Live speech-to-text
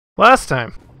last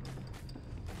time.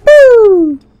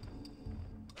 Woo!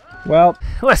 Well,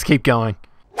 Let's keep going.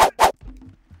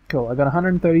 cool. I got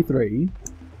 133.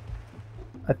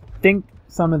 I think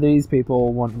some of these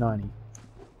people want 90.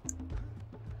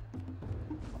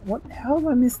 What? How have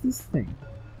I missed this thing?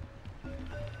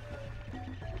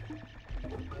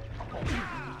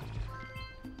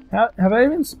 Have I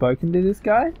even spoken to this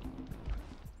guy?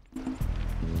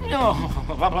 No,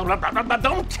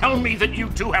 don't tell me that you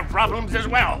two have problems as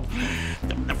well.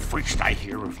 The first I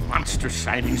hear of monster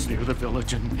sightings near the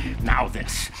village, and now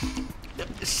this.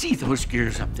 See those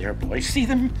gears up there, boys? See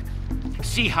them?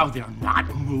 See how they're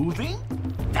not moving?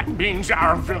 That means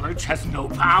our village has no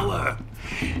power.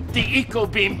 The eco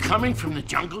beam coming from the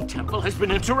jungle temple has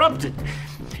been interrupted.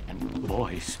 And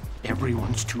boys,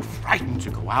 everyone's too frightened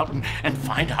to go out and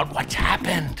find out what's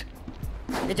happened.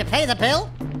 Did you pay the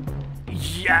bill?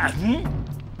 Yeah.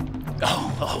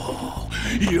 Oh,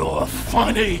 you're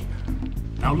funny.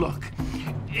 Now look,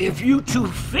 if you two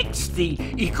fix the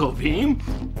eco beam,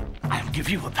 I'll give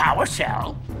you a power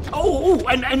cell. Oh,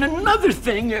 and another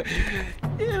thing,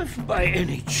 if by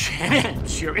any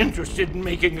chance you're interested in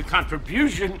making a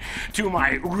contribution to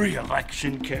my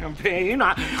re-election campaign,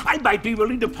 I might be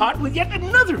willing to part with yet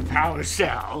another power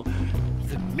cell.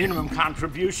 The minimum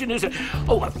contribution is a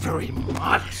very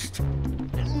modest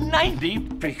 90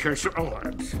 precursor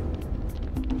orbs.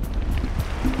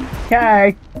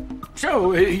 Okay.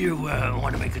 So, you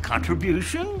want to make a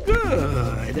contribution?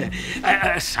 Good.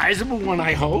 A sizable one,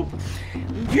 I hope.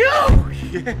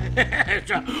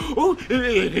 Yes. Oh,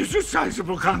 it is a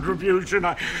sizable contribution.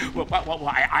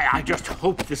 I just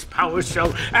hope this power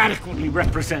cell adequately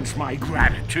represents my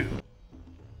gratitude.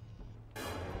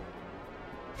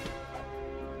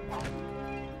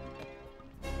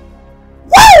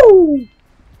 Woo!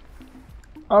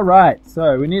 Alright,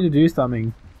 so we need to do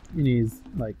something in his,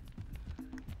 like,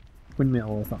 windmill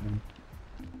or something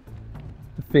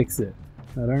to fix it.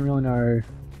 I don't really know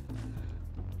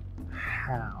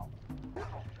how.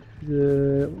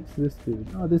 What's this dude?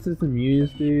 Oh, this is the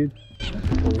muse dude. That's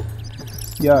cool.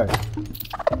 Yo.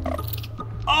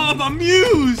 Oh, my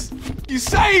muse! You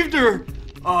saved her!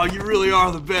 Oh, you really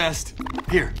are the best.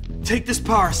 Here, take this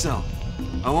power cell.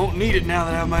 I won't need it now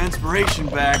that I have my inspiration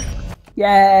back.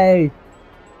 Yay!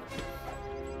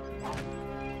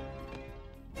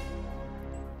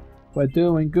 We're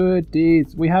doing good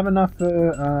deeds. We have enough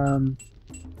for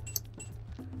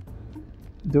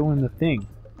doing the thing.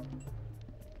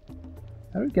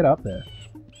 How do we get up there?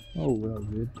 Oh, well,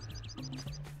 good.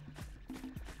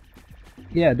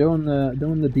 Yeah, doing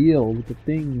the deal with the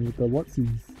thing with the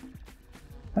whatsies.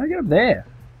 How do I get up there?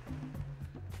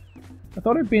 I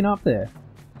thought I'd been up there.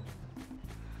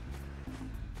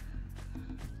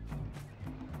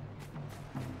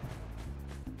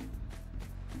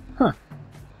 Huh.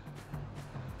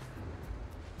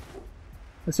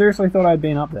 I seriously thought I'd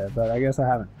been up there, but I guess I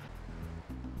haven't.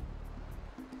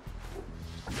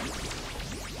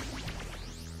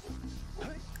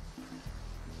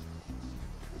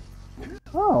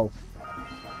 Oh.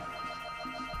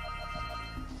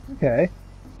 Okay.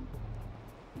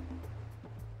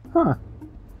 Huh.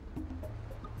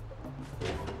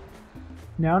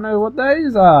 Now I know what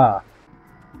those are.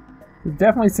 It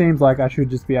definitely seems like I should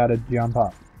just be able to jump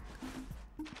up.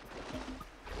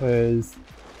 Because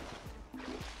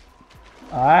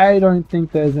I don't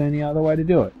think there's any other way to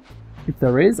do it. If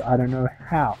there is, I don't know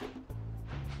how.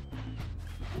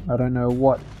 I don't know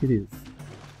what it is.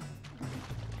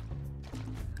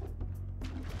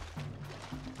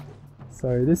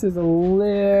 So this is a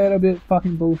little bit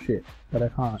fucking bullshit, but I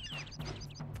can't.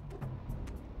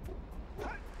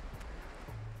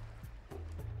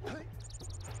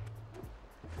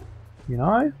 You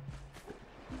know?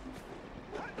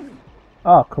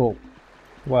 Oh, cool.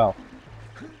 Well.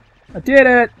 I did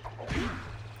it!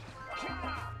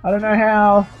 I don't know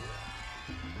how.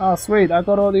 Oh, sweet. I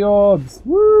got all the orbs.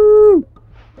 Woo!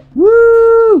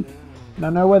 Woo! And I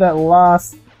know where that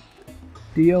last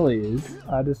deal is.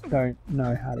 I just don't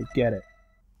know how to get it.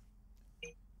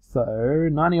 So,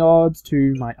 90 orbs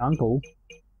to my uncle.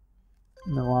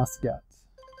 And the last guts.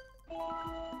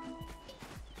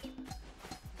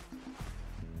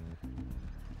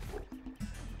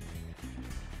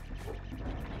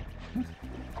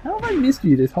 How have I missed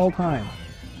you this whole time?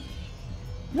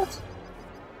 What?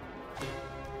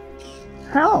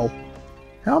 How?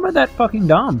 How am I that fucking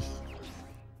dumb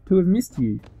to have missed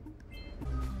you?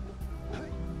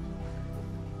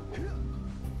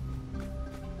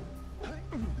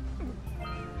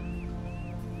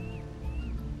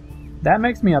 That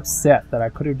makes me upset that I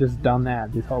could have just done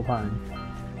that this whole time.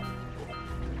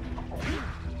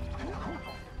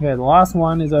 Okay, the last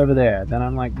one is over there. Then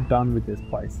I'm like done with this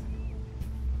place.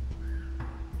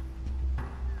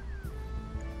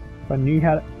 If I knew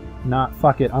how to... Nah,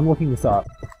 fuck it. I'm looking this up.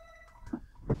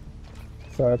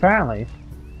 So apparently,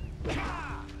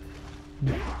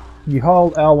 you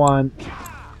hold L1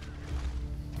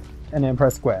 and then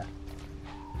press square.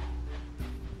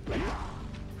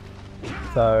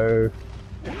 So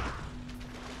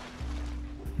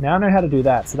now I know how to do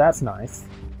that, so that's nice.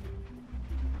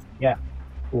 Yeah.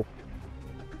 Cool.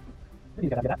 You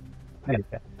gotta get that. I gotta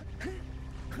get that.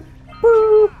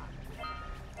 Woo!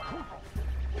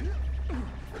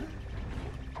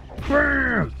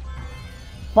 Bam!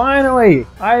 Finally,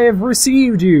 I have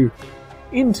received you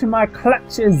into my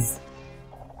clutches.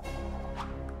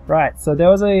 Right, so there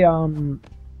was a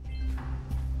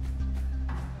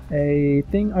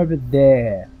thing over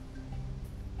there.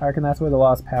 I reckon that's where the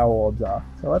last power orbs are.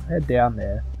 So let's head down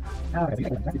there. Okay.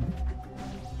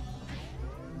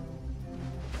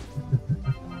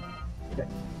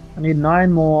 I need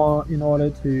 9 more in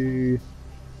order to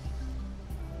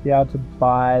be able to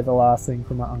buy the last thing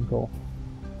from my uncle.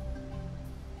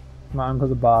 My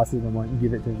uncle's a bastard and won't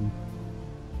give it to me.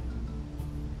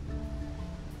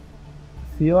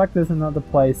 I feel like there's another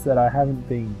place that I haven't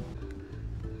been.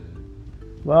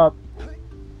 Well,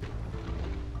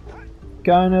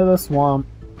 going to the swamp.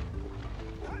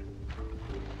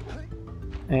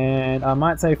 And I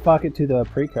might say fuck it to the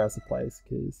Precursor place,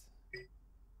 because...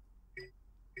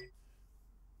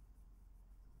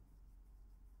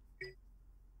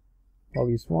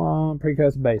 Boggy Swamp,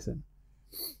 Precursor Basin.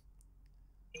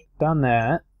 Done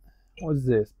that. What is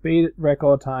this? Beat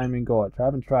record time in Gorge. I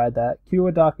haven't tried that. Cure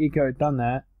Dark Eco, done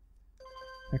that.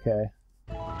 Okay.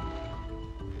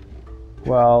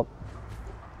 Well,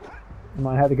 I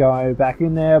might have to go back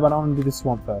in there, but I want to do the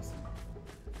swamp first.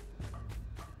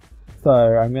 So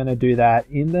I'm going to do that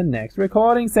in the next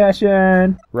recording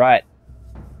session. Right.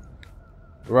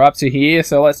 We're up to here,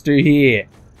 so let's do here.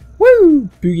 Woo!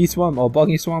 Boogie Swamp, or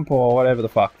Boggy Swamp, or whatever the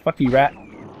fuck. Fuck you, rat.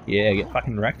 Yeah, get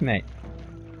fucking wrecked, mate.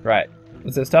 Right.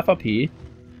 Is there stuff up here?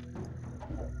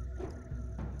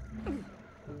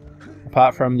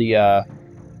 Apart from the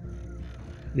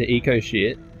eco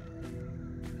shit.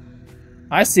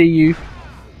 I see you.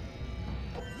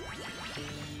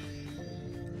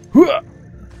 You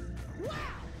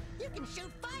can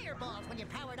shoot fireballs when you're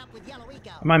powered up with yellow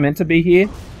eco. Am I meant to be here?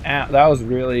 That was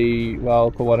really well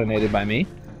coordinated by me.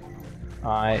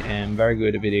 I am very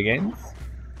good at video games.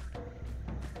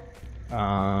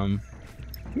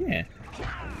 Yeah.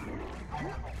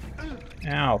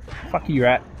 Ow. Fuck you,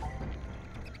 rat.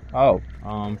 Oh,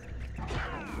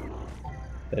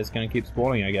 that's gonna keep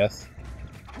spawning, I guess.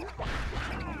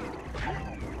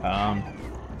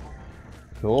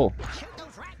 Cool. Shoot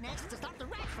those rat nests to stop the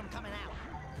rats from coming out.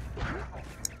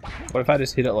 What if I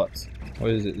just hit it lots?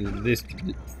 What is it? Is this...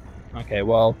 Okay,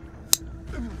 well...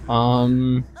 I'll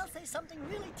say something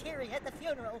really teary at the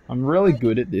funeral. I'm really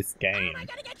good at this game. I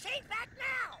gotta get Shane back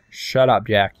now. Shut up,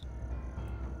 Jak.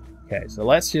 Okay, so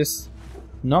let's just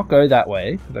not go that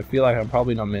way, because I feel like I'm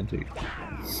probably not meant to.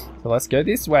 So let's go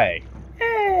this way.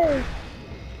 Yay!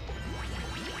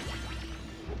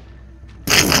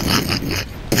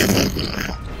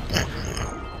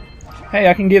 Hey,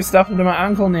 I can give stuff to my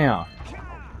uncle now.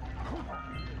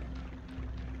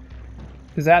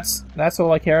 Because that's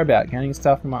all I care about, getting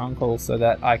stuff from my uncle so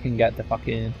that I can get the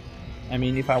fucking... I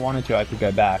mean, if I wanted to, I could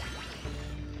go back.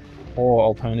 Or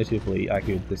alternatively, I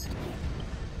could just...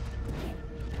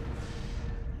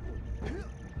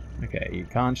 Okay, you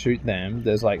can't shoot them.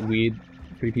 There's like weird,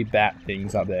 creepy bat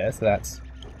things up there, so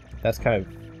that's kind of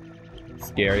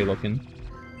scary looking.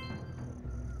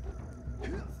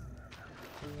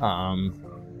 I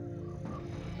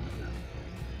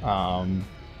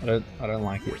don't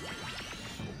like it.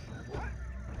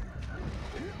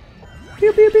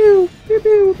 Pew pew pew pew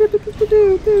pew pew pew pew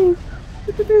pew pew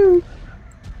pew pew.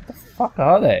 What the fuck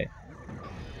are they?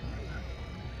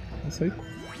 They're so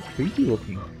creepy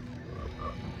looking.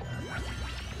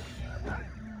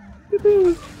 Pew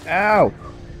pew. Ow!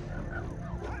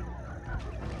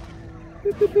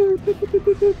 Pew pew pew pew pew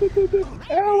pew pew pew pew pew.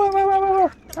 Ow! Ow! Ow!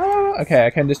 Ow! Ow! Okay, I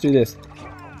can just do this.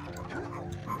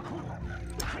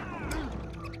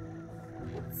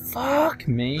 Fuck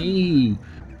me!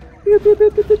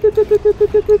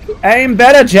 Aim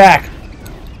better, Jak!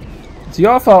 It's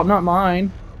your fault, not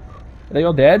mine. Are they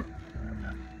all dead?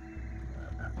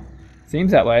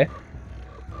 Seems that way.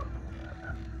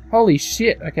 Holy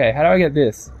shit! Okay, how do I get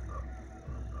this?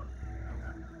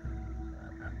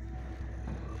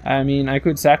 I mean, I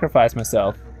could sacrifice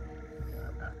myself.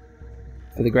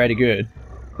 For the greater good.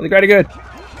 For the greater good!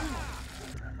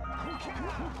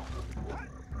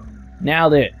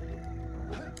 Nailed it.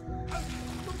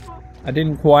 I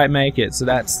didn't quite make it, so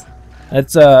that's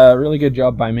a really good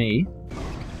job by me.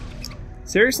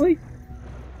 Seriously?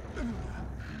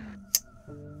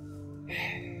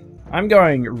 I'm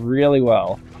going really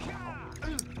well.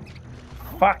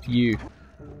 Fuck you.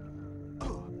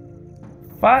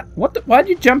 Fuck. What the? Why'd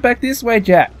you jump back this way,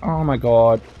 Jak? Oh my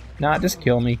god. Nah, just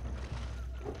kill me.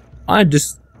 I'm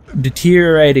just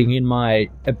deteriorating in my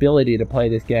ability to play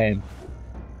this game.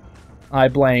 I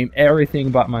blame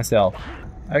everything but myself.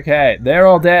 Okay, they're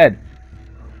all dead.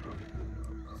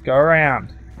 Let's go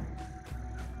around.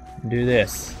 Do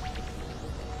this.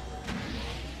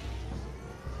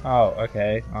 Oh,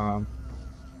 okay.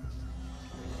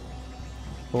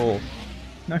 Cool.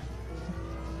 No.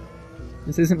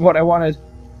 This isn't what I wanted.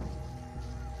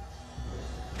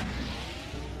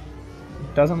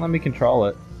 It doesn't let me control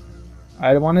it.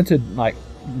 I wanted to, like,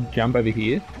 jump over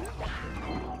here.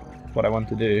 That's what I wanted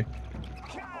to do.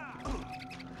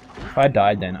 If I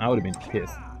died then, I would have been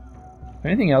pissed. Is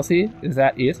there anything else here? Is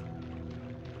that it?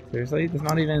 Seriously? There's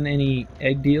not even any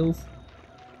egg deals?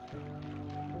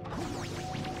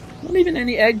 Not even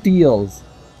any egg deals!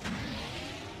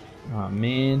 Oh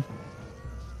man.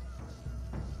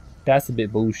 That's a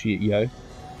bit bullshit, yo.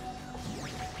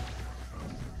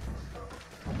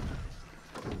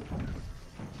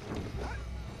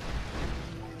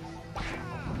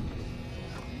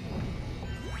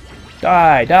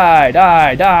 Die, die,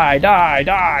 die, die, die,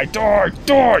 die, die,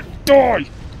 die, die!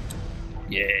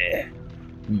 Yeah.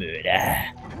 Murder.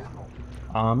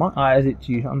 My eyes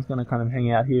itchy. I'm just gonna kind of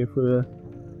hang out here for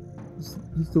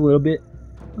just a little bit.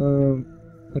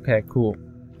 Okay, cool.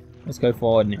 Let's go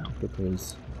forward now,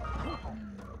 because...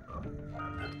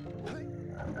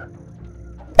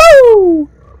 Woo!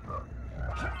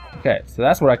 Okay, so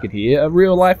that's what I could hear. A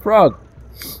real life frog.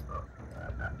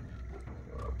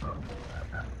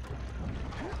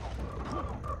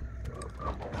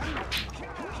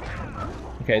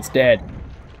 Okay, it's dead.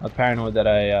 I was paranoid that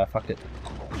I fucked it.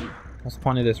 What's the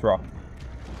point of this rock?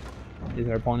 Is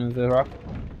there a point of this rock?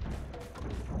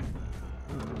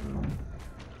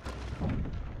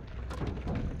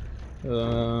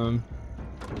 I'm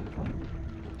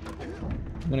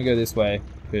gonna go this way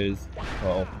because,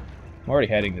 well, I'm already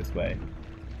heading this way.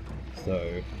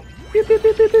 So.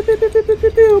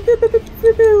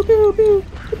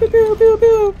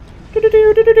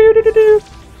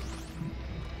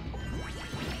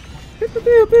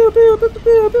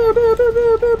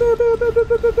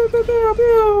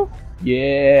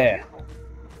 Yeah!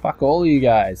 Fuck all of you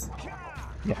guys.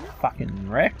 You fucking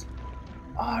wrecked.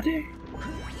 Oh, dude.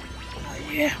 Oh,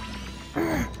 yeah.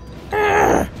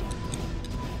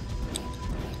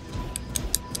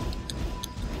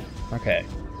 Okay,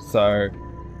 so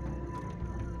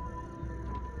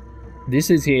this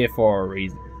is here for a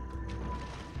reason.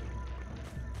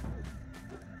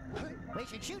 We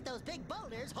should shoot those big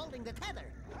boulders holding the tether.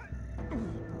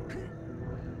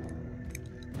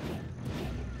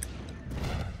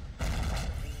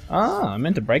 Ah, I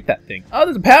meant to break that thing. Oh,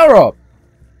 there's a power up.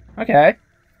 Okay,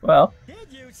 well.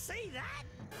 Did you see that?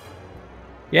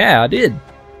 Yeah, I did.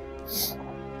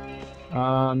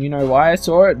 You know why I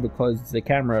saw it? Because the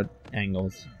camera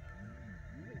angles.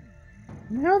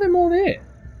 How are them all there?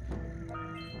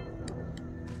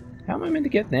 How am I meant to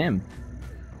get them?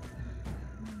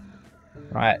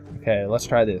 Right, okay, let's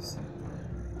try this.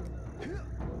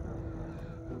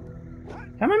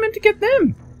 How am I meant to get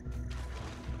them?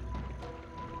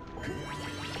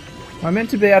 Am I meant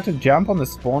to be able to jump on the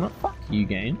spawner? Fuck you,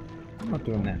 game. I'm not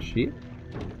doing that shit.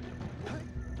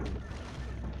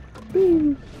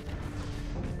 Boom.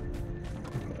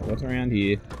 Okay, what's around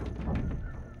here?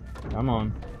 Come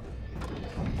on.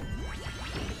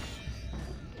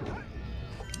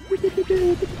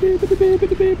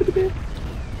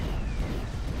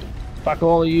 Fuck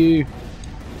all of you.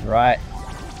 Right.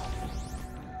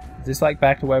 Is this like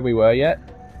back to where we were yet?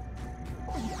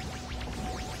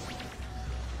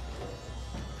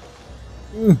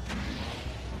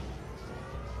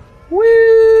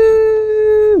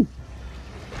 Woo!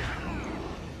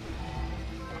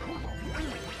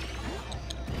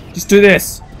 Just do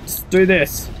this. Just do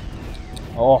this.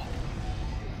 Oh.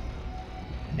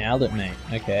 Nailed it, mate.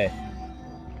 Okay.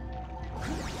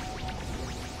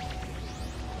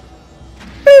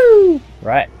 Woo!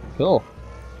 Right. Cool.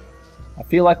 I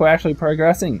feel like we're actually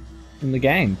progressing in the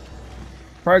game.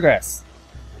 Progress.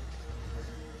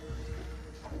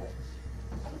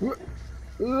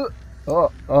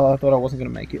 Oh, I thought I wasn't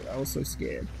gonna make it. I was so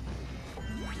scared.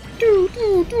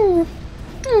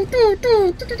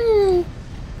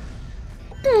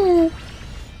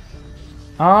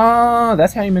 Ah,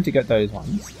 that's how you meant to get those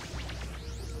ones.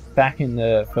 back in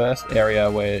the first area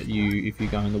where if you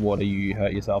go in the water, you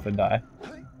hurt yourself and die.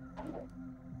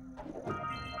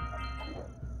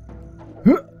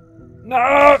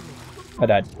 No! I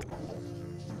died.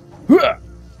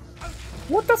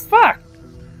 What the fuck?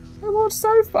 I launched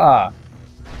so far.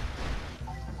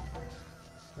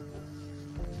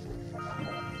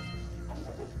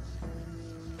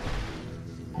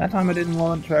 That time I didn't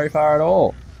launch very far at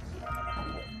all.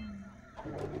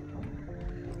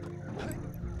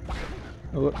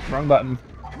 Oh, wrong button.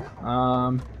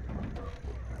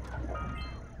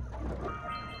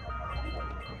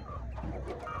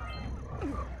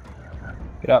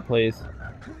 Get up, please.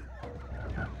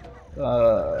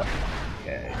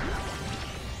 Okay.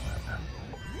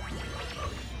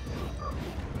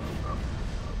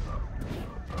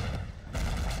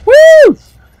 Woo!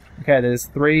 Okay, there's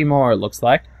 3 more, it looks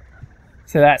like.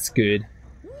 So that's good.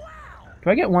 Do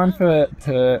I get one per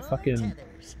fucking...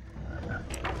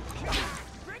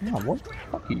 Oh, what the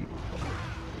fuck are you?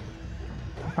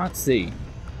 I can't see.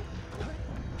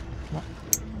 What?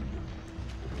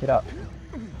 Get up.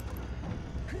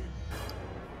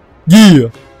 Yeah!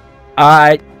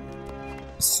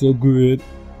 So good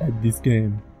at this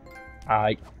game.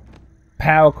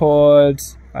 Power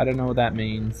chords. I don't know what that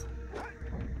means.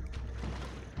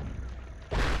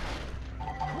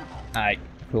 Alright,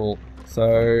 cool. So,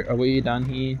 are we done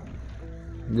here?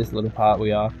 In this little part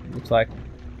we are, looks like.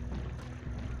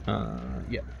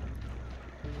 Yeah.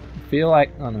 I feel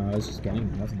like... Oh no, I was just getting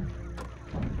them, wasn't I?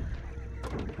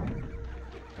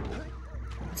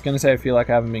 It's gonna say I feel like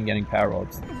I haven't been getting power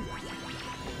orbs.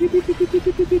 And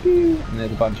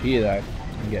there's a bunch here that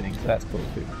I'm getting, so that's cool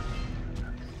too.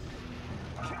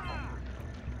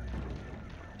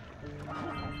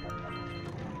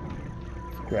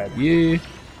 Grab you.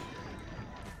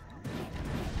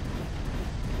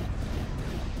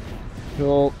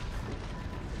 Cool.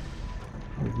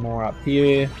 There's more up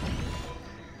here.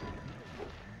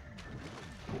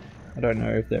 I don't know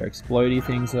if they're explodey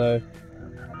things though.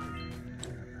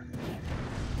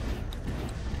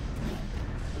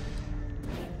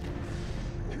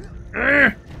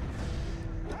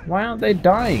 Why aren't they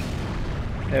dying?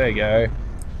 There we go.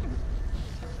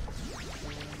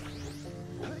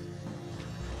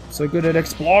 So good at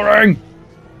exploring!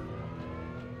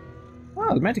 Oh,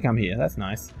 they're meant to come here. That's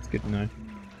nice. It's good to know.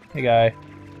 Hey, guy.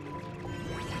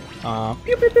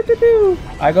 Pew, pew, pew, pew, pew.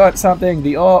 I got something.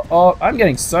 I'm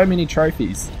getting so many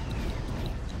trophies.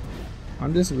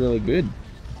 I'm just really good.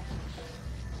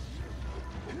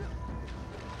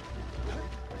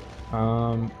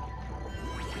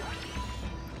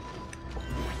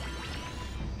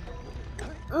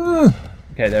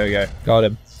 Okay, there we go. Got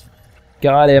him.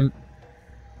 Got him.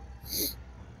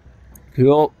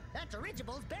 Cool. That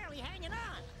dirigible's barely hanging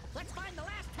on. Let's find the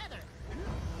last tether.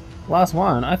 Last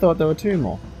one? I thought there were 2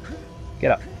 more.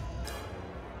 Get up.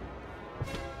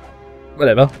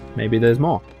 Whatever. Maybe there's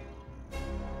more.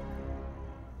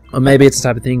 Or maybe it's the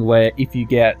type of thing where if you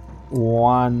get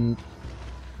one...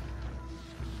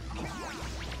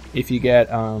 If you get,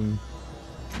 you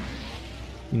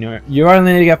know, you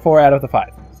only need to get 4 out of the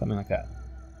 5. Something like that.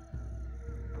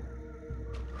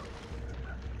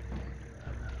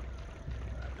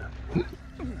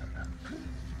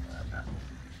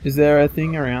 Is there a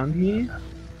thing around here?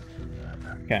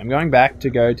 Okay, I'm going back to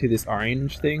go to this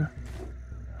orange thing.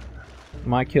 I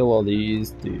might kill all these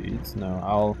dudes. No,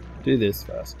 I'll do this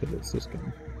first because it's just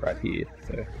going right here.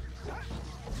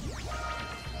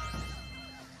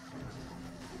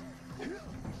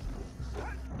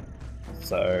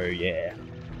 So yeah.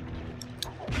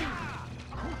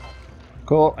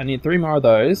 Cool, I need 3 more of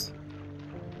those.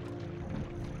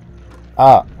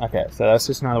 Ah, okay, so that's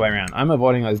just another way around. I'm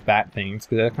avoiding those bat things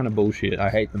because they're kind of bullshit. I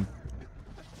hate them.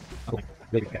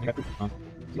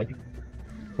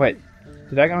 Wait,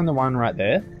 did I go on the one right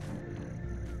there?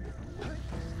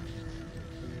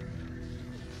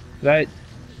 Did I?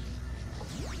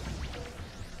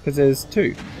 Because there's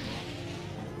 2.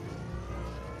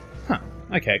 Huh,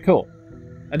 okay, cool.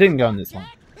 I didn't go on this one.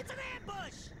 It's an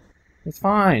ambush. It's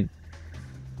fine.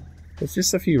 It's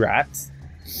just a few rats.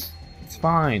 It's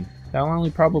fine. They'll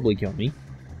only probably kill me.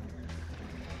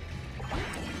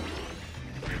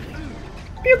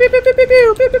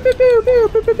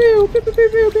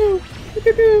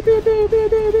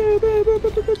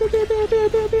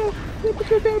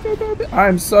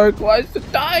 I'm so close to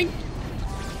dying.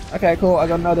 Okay, cool. I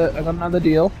got another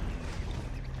deal.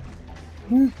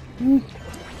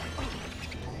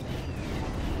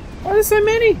 Why are there so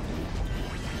many?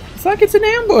 It's like it's an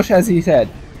ambush, as he said.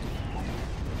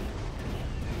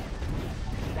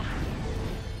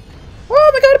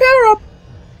 Oh my god, a power up!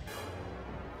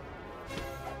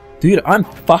 Dude, I'm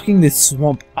fucking this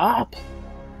swamp up.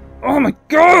 Oh my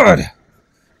god!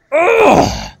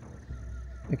 Ugh!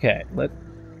 Okay,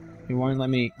 it won't let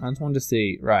me. I just wanted to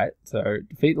see. Right, so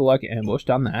defeat the local ambush.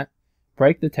 Done that.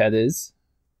 Break the tethers.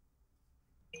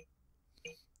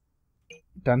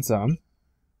 Done some.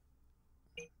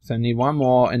 So I need one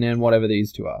more, and then whatever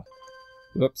these two are.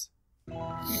 Whoops.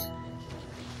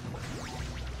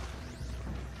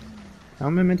 How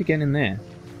am I meant to get in there?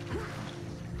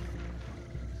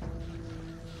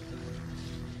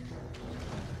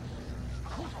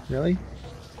 Really?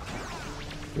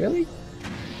 Really?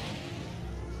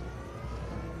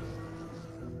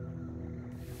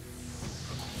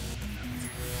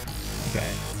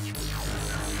 Okay.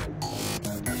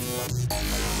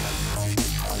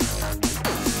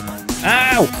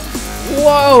 Ow!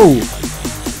 Whoa!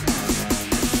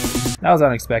 That was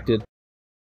unexpected.